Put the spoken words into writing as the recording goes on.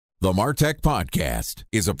The MarTech Podcast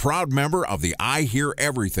is a proud member of the I Hear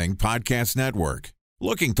Everything Podcast Network.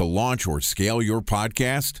 Looking to launch or scale your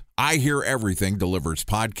podcast? I Hear Everything delivers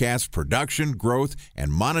podcast production, growth,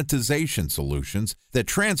 and monetization solutions that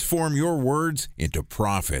transform your words into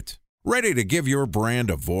profit. Ready to give your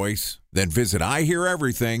brand a voice? Then visit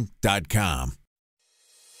iheareverything.com.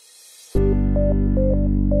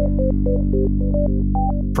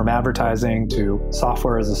 From advertising to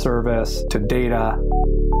software as a service to data.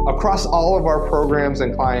 Across all of our programs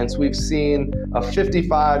and clients, we've seen a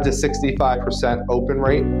 55 to 65% open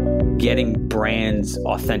rate. Getting brands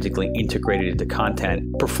authentically integrated into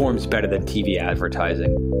content performs better than TV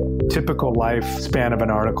advertising. Typical lifespan of an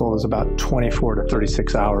article is about 24 to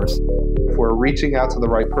 36 hours. If we're reaching out to the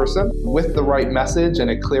right person with the right message and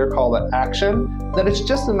a clear call to action, then it's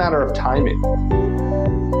just a matter of timing.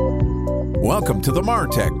 Welcome to the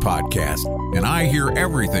MarTech Podcast, an I Hear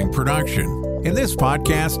Everything production. In this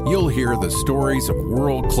podcast, you'll hear the stories of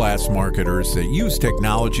world-class marketers that use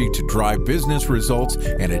technology to drive business results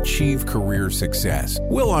and achieve career success.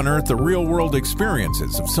 We'll unearth the real-world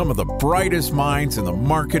experiences of some of the brightest minds in the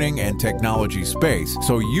marketing and technology space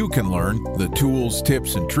so you can learn the tools,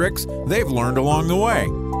 tips, and tricks they've learned along the way.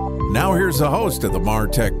 Now here's the host of the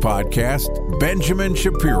MarTech Podcast, Benjamin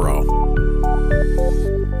Shapiro.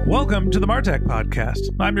 Welcome to the MarTech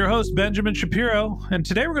Podcast. I'm your host, Benjamin Shapiro, and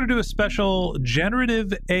today we're going to do a special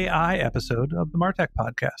generative AI episode of the MarTech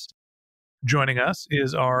Podcast. Joining us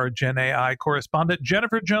is our Gen AI correspondent,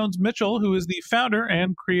 Jennifer Jones-Mitchell, who is the founder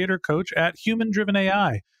and creator coach at Human Driven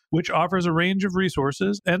AI, which offers a range of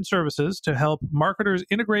resources and services to help marketers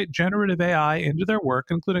integrate generative AI into their work,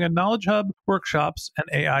 including a knowledge hub, workshops, and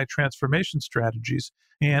AI transformation strategies.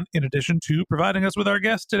 And in addition to providing us with our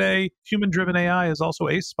guest today, Human Driven AI is also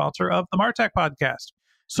a sponsor of the MarTech Podcast.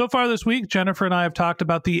 So far this week, Jennifer and I have talked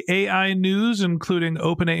about the AI news, including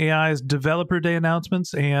OpenAI's Developer Day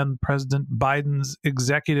announcements and President Biden's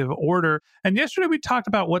executive order. And yesterday we talked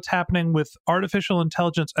about what's happening with artificial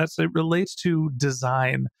intelligence as it relates to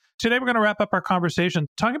design. Today we're going to wrap up our conversation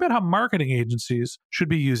talking about how marketing agencies should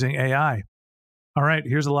be using AI. All right,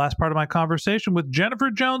 here's the last part of my conversation with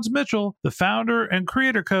Jennifer Jones-Mitchell, the founder and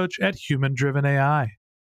creator coach at Human Driven AI.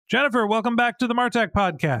 Jennifer, welcome back to the MarTech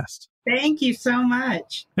Podcast. Thank you so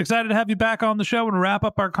much. Excited to have you back on the show and wrap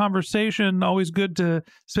up our conversation. Always good to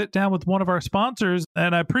sit down with one of our sponsors.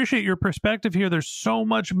 And I appreciate your perspective here. There's so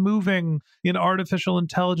much moving in artificial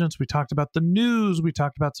intelligence. We talked about the news. We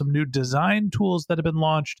talked about some new design tools that have been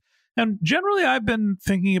launched. And generally, I've been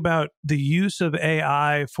thinking about the use of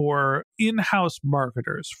AI for in-house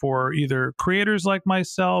marketers, for either creators like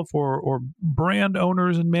myself or brand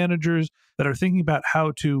owners and managers that are thinking about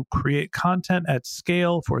how to create content at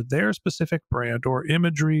scale for their specific brand or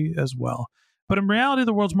imagery as well. But in reality,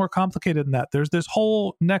 the world's more complicated than that. There's this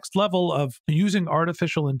whole next level of using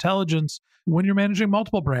artificial intelligence when you're managing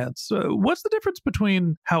multiple brands. What's the difference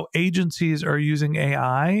between how agencies are using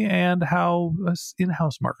AI and how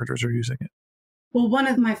in-house marketers are using it? Well, one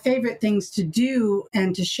of my favorite things to do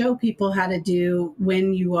and to show people how to do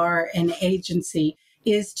when you are an agency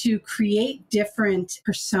is to create different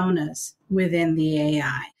personas within the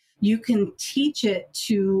AI. You can teach it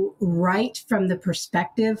to write from the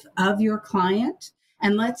perspective of your client.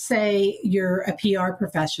 And let's say you're a PR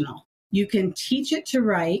professional. You can teach it to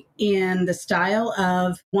write in the style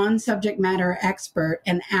of one subject matter expert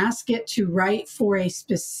and ask it to write for a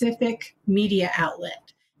specific media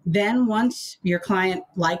outlet. Then once your client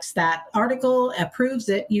likes that article, approves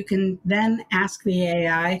it, you can then ask the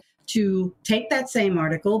AI to take that same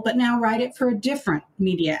article, but now write it for a different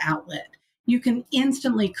media outlet. You can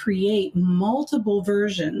instantly create multiple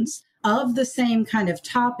versions of the same kind of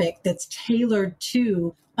topic that's tailored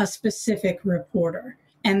to a specific reporter.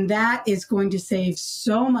 And that is going to save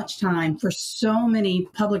so much time for so many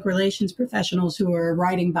public relations professionals who are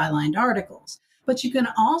writing bylined articles. But you can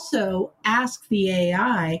also ask the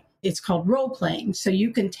AI, it's called role playing. So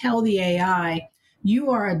you can tell the AI,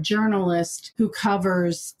 you are a journalist who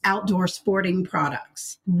covers outdoor sporting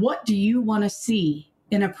products. What do you want to see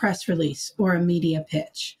in a press release or a media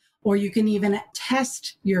pitch? Or you can even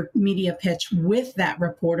test your media pitch with that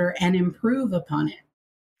reporter and improve upon it.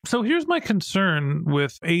 So here's my concern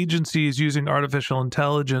with agencies using artificial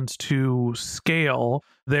intelligence to scale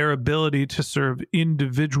their ability to serve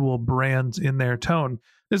individual brands in their tone.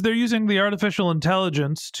 Is they're using the artificial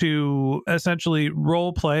intelligence to essentially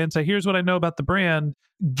role play and say, here's what I know about the brand.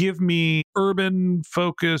 Give me urban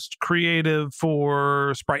focused creative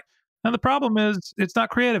for Sprite. And the problem is it's not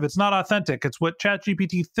creative. It's not authentic. It's what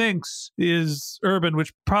ChatGPT thinks is urban,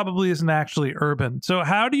 which probably isn't actually urban. So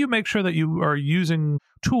how do you make sure that you are using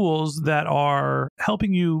tools that are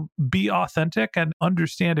helping you be authentic and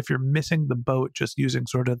understand if you're missing the boat just using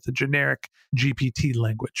sort of the generic GPT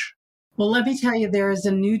language? Well, let me tell you, there is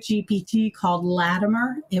a new GPT called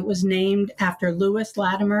Latimer. It was named after Lewis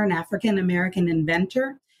Latimer, an African-American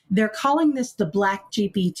inventor. They're calling this the Black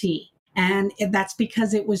GPT. And that's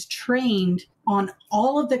because it was trained on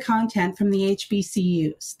all of the content from the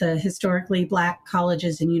HBCUs, the historically Black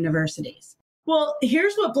colleges and universities. Well,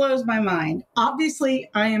 here's what blows my mind. Obviously,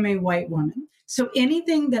 I am a white woman. So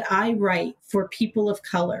anything that I write for people of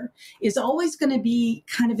color is always going to be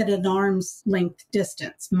kind of at an arm's length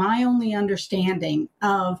distance. My only understanding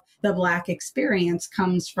of the Black experience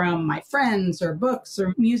comes from my friends or books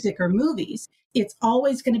or music or movies. It's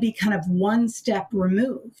always going to be kind of one step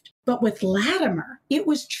removed. But with Latimer, it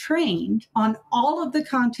was trained on all of the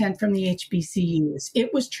content from the HBCUs.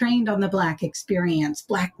 It was trained on the Black experience,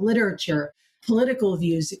 Black literature, political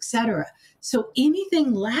views, etc. So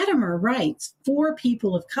anything Latimer writes for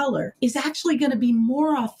people of color is actually going to be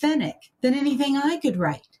more authentic than anything I could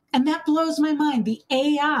write. And that blows my mind. The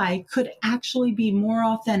AI could actually be more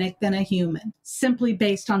authentic than a human, simply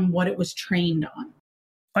based on what it was trained on.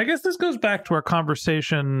 I guess this goes back to our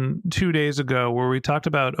conversation 2 days ago where we talked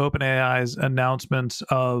about OpenAI's announcements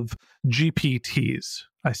of GPTs.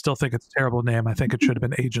 I still think it's a terrible name. I think it should have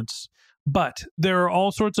been agents. But there are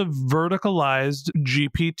all sorts of verticalized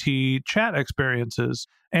GPT chat experiences.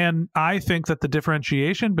 And I think that the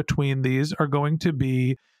differentiation between these are going to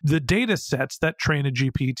be the data sets that train a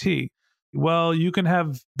GPT. Well, you can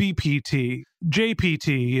have BPT,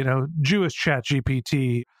 JPT, Jewish Chat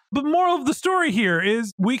GPT. But moral of the story here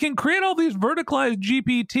is we can create all these verticalized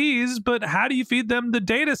GPTs, but how do you feed them the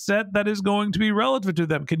data set that is going to be relevant to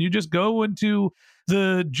them? Can you just go into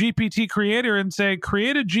the GPT creator and say,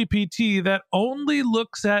 create a GPT that only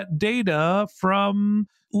looks at data from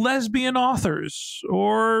lesbian authors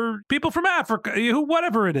or people from Africa,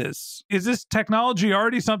 whatever it is? Is this technology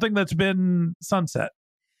already something that's been sunset?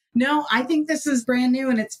 No, I think this is brand new.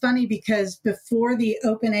 And it's funny because before the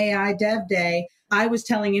OpenAI Dev Day, I was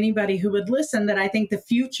telling anybody who would listen that I think the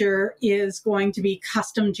future is going to be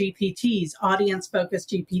custom GPTs, audience-focused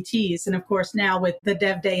GPTs. And of course, now with the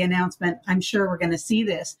Dev Day announcement, I'm sure we're going to see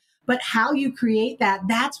this. But how you create that,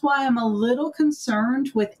 that's why I'm a little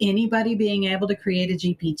concerned with anybody being able to create a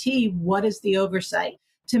GPT. What is the oversight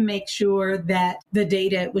to make sure that the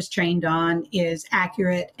data it was trained on is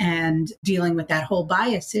accurate and dealing with that whole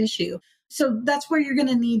bias issue? So that's where you're going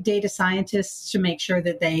to need data scientists to make sure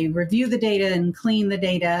that they review the data and clean the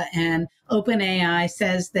data. And OpenAI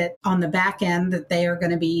says that on the back end that they are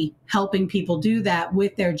going to be helping people do that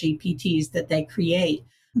with their GPTs that they create.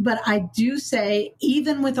 But I do say,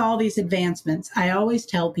 even with all these advancements, I always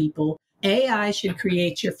tell people AI should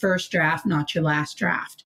create your first draft, not your last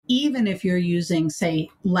draft. Even if you're using, say,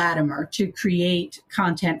 Latimer to create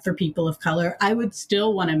content for people of color, I would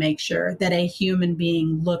still want to make sure that a human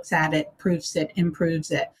being looks at it, proofs it,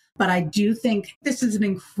 improves it. But I do think this is an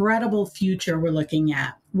incredible future we're looking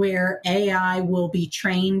at, where AI will be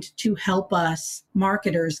trained to help us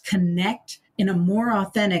marketers connect in a more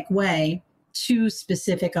authentic way to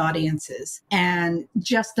specific audiences. And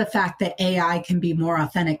just the fact that AI can be more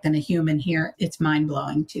authentic than a human here, it's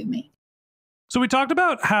mind-blowing to me. So we talked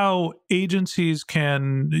about how agencies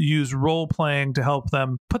can use role playing to help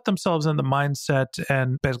them put themselves in the mindset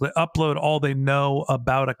and basically upload all they know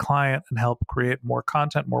about a client and help create more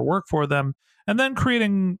content, more work for them. And then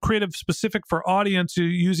creating creative specific for audience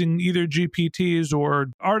using either GPTs or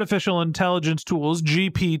artificial intelligence tools,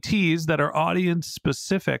 GPTs, that are audience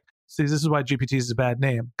specific. See, this is why GPT is a bad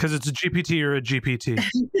name, because it's a GPT or a GPT.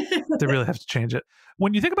 They really have to change it.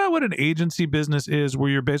 When you think about what an agency business is, where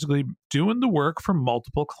you're basically doing the work for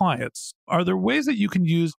multiple clients, are there ways that you can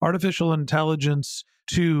use artificial intelligence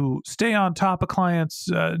to stay on top of clients,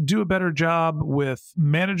 do a better job with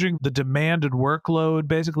managing the demand and workload,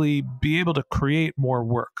 basically be able to create more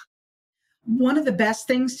work? One of the best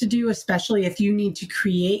things to do, especially if you need to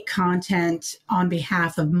create content on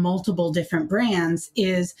behalf of multiple different brands,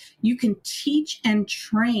 is you can teach and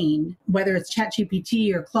train, whether it's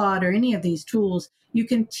ChatGPT or Claude or any of these tools, you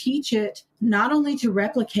can teach it not only to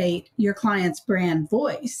replicate your client's brand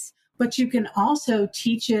voice, but you can also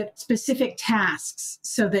teach it specific tasks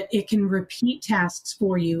so that it can repeat tasks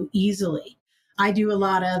for you easily. I do a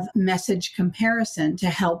lot of message comparison to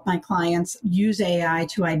help my clients use AI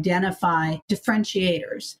to identify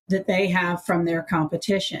differentiators that they have from their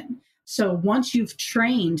competition. So once you've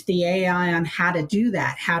trained the AI on how to do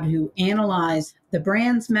that, how to analyze the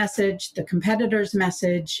brand's message, the competitor's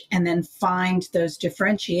message, and then find those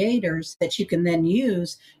differentiators that you can then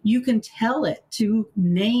use, you can tell it to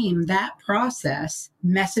name that process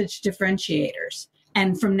message differentiators.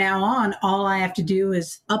 And from now on, all I have to do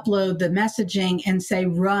is upload the messaging and say,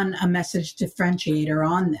 run a message differentiator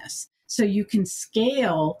on this. So you can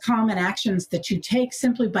scale common actions that you take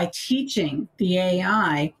simply by teaching the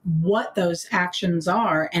AI what those actions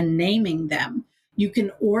are and naming them. You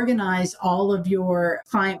can organize all of your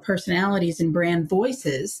client personalities and brand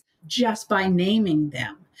voices just by naming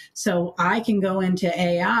them. So I can go into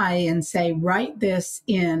AI and say, write this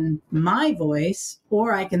in my voice,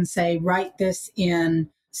 or I can say, write this in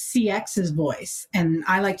CX's voice. And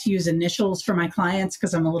I like to use initials for my clients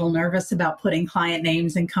because I'm a little nervous about putting client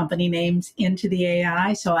names and company names into the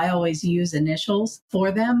AI. So I always use initials for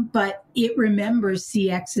them, but it remembers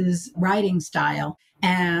CX's writing style.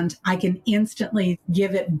 And I can instantly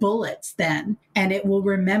give it bullets then, and it will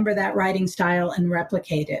remember that writing style and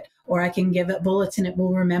replicate it. Or I can give it bullets and it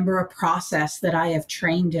will remember a process that I have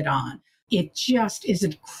trained it on. It just is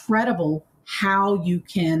incredible how you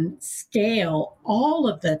can scale all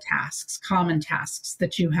of the tasks, common tasks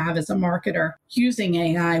that you have as a marketer using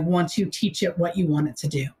AI once you teach it what you want it to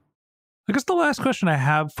do. I guess the last question I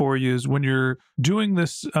have for you is, when you're doing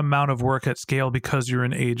this amount of work at scale because you're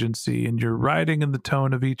an agency and you're writing in the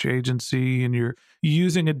tone of each agency and you're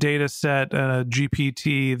using a data set, a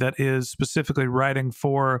GPT that is specifically writing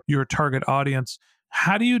for your target audience,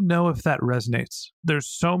 how do you know if that resonates? There's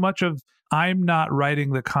so much of I'm not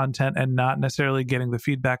writing the content and not necessarily getting the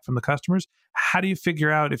feedback from the customers. How do you figure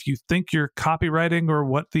out if you think your copywriting or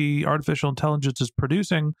what the artificial intelligence is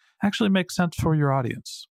producing actually makes sense for your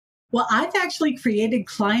audience? Well, I've actually created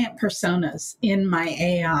client personas in my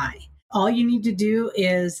AI. All you need to do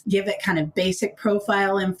is give it kind of basic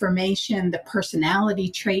profile information, the personality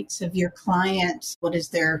traits of your client. What is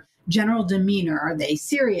their general demeanor? Are they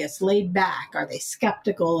serious, laid back? Are they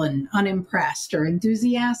skeptical and unimpressed or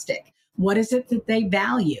enthusiastic? What is it that they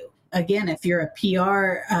value? Again, if you're a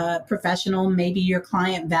PR professional, maybe your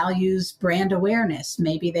client values brand awareness.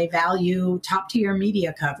 Maybe they value top-tier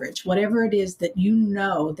media coverage. Whatever it is that you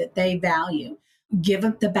know that they value, give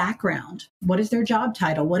them the background. What is their job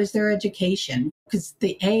title? What is their education? Because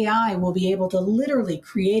the AI will be able to literally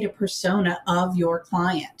create a persona of your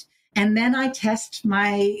client. And then I test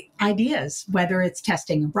my ideas, whether it's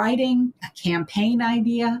testing writing, a campaign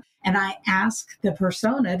idea, and I ask the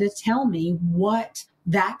persona to tell me what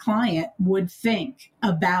that client would think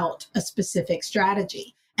about a specific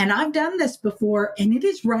strategy. And I've done this before, and it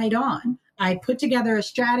is right on. I put together a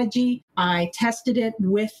strategy. I tested it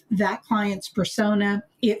with that client's persona.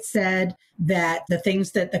 It said that the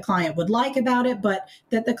things that the client would like about it, but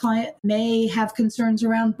that the client may have concerns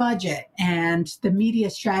around budget and the media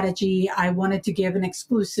strategy. I wanted to give an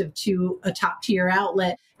exclusive to a top tier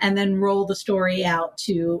outlet and then roll the story out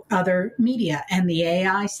to other media. And the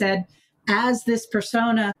AI said, as this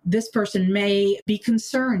persona, this person may be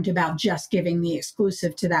concerned about just giving the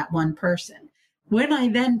exclusive to that one person. When I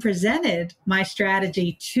then presented my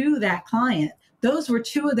strategy to that client, those were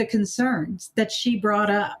two of the concerns that she brought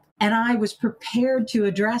up. And I was prepared to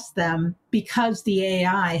address them because the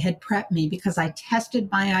AI had prepped me, because I tested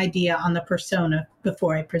my idea on the persona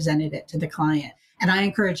before I presented it to the client. And I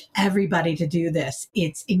encourage everybody to do this.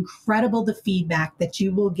 It's incredible the feedback that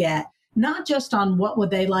you will get, not just on what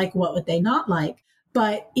would they like, what would they not like,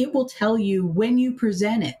 but it will tell you when you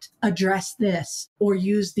present it, address this or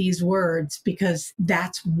use these words, because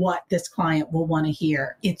that's what this client will want to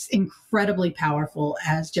hear. It's incredibly powerful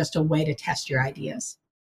as just a way to test your ideas.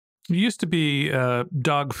 It used to be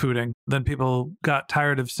dog fooding. Then people got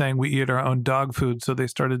tired of saying we eat our own dog food, so they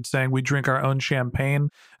started saying we drink our own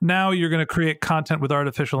champagne. Now you're going to create content with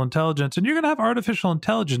artificial intelligence, and you're going to have artificial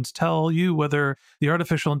intelligence tell you whether the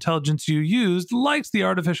artificial intelligence you used likes the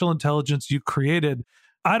artificial intelligence you created.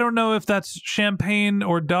 I don't know if that's champagne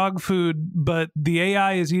or dog food, but the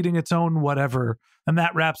AI is eating its own whatever. And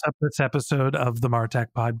that wraps up this episode of the Martech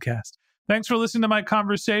Podcast. Thanks for listening to my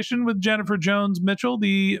conversation with Jennifer Jones Mitchell,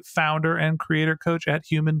 the founder and creator coach at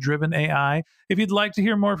Human Driven AI. If you'd like to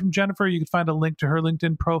hear more from Jennifer, you can find a link to her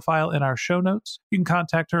LinkedIn profile in our show notes. You can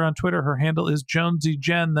contact her on Twitter. Her handle is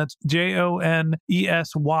JonesyJen. That's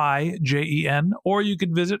JonesyJen. Or you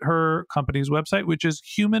can visit her company's website, which is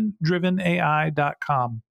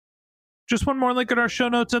humandrivenai.com. Just one more link in our show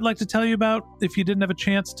notes I'd like to tell you about. If you didn't have a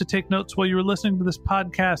chance to take notes while you were listening to this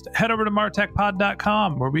podcast, head over to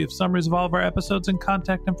martechpod.com, where we have summaries of all of our episodes and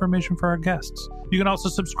contact information for our guests. You can also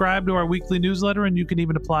subscribe to our weekly newsletter, and you can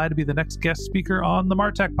even apply to be the next guest speaker on the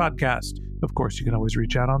Martech podcast. Of course, you can always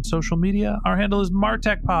reach out on social media. Our handle is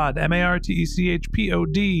MartechPod,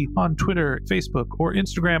 MartechPod, on Twitter, Facebook, or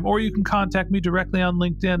Instagram, or you can contact me directly on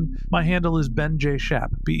LinkedIn. My handle is Ben J.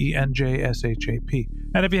 Shap, BenJShap.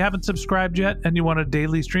 And if you haven't subscribed yet and you want a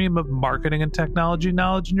daily stream of marketing and technology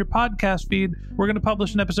knowledge in your podcast feed, we're going to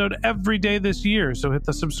publish an episode every day this year. So hit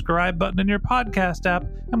the subscribe button in your podcast app,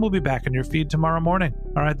 and we'll be back in your feed tomorrow morning.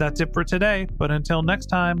 All right, that's it for today. But until next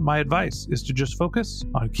time, my advice is to just focus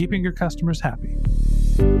on keeping your customers happy.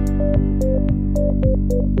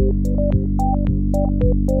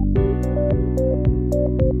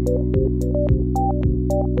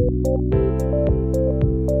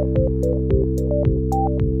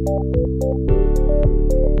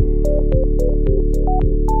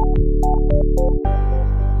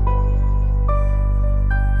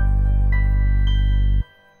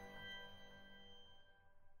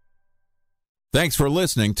 Thanks for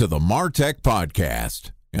listening to the Martech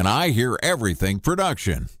Podcast, an I Hear Everything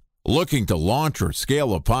production. Looking to launch or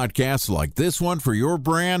scale a podcast like this one for your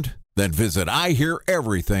brand? Then visit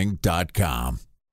iheareverything.com.